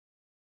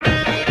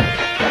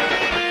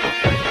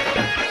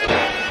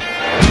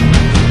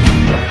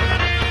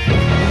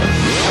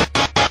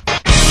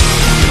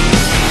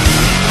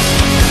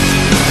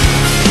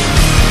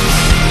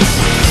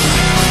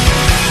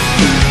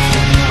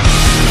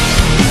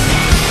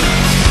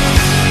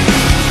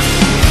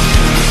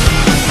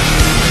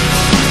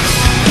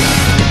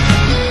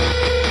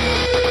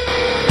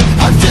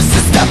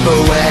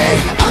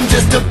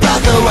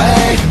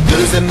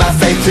losing my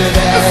faith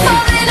today. I'm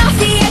falling off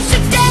the edge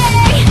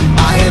today.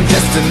 I am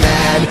just a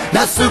man,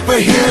 not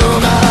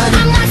superhuman.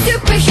 I'm not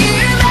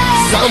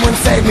superhuman. Someone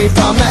save me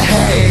from the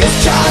hate. It's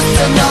just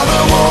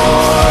another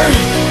war,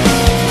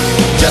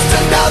 just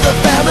another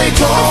family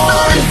torn.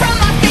 Falling from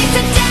my feet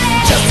today.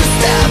 Just a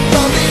step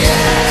from the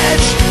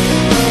edge,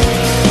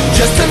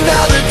 just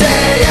another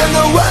day in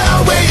the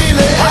world we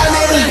live. I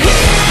need a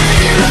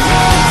hero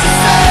to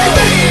save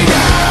me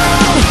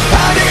now.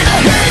 I need a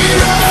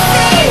hero.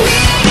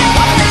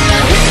 I need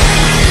a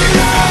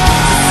hero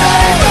to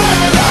save my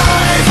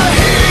life. A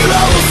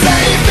hero will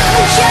save the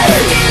day.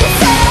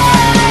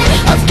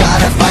 I've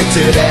gotta fight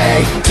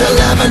today to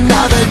live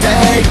another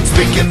day,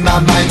 speaking my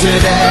mind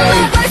today.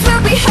 My voice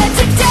will be heard.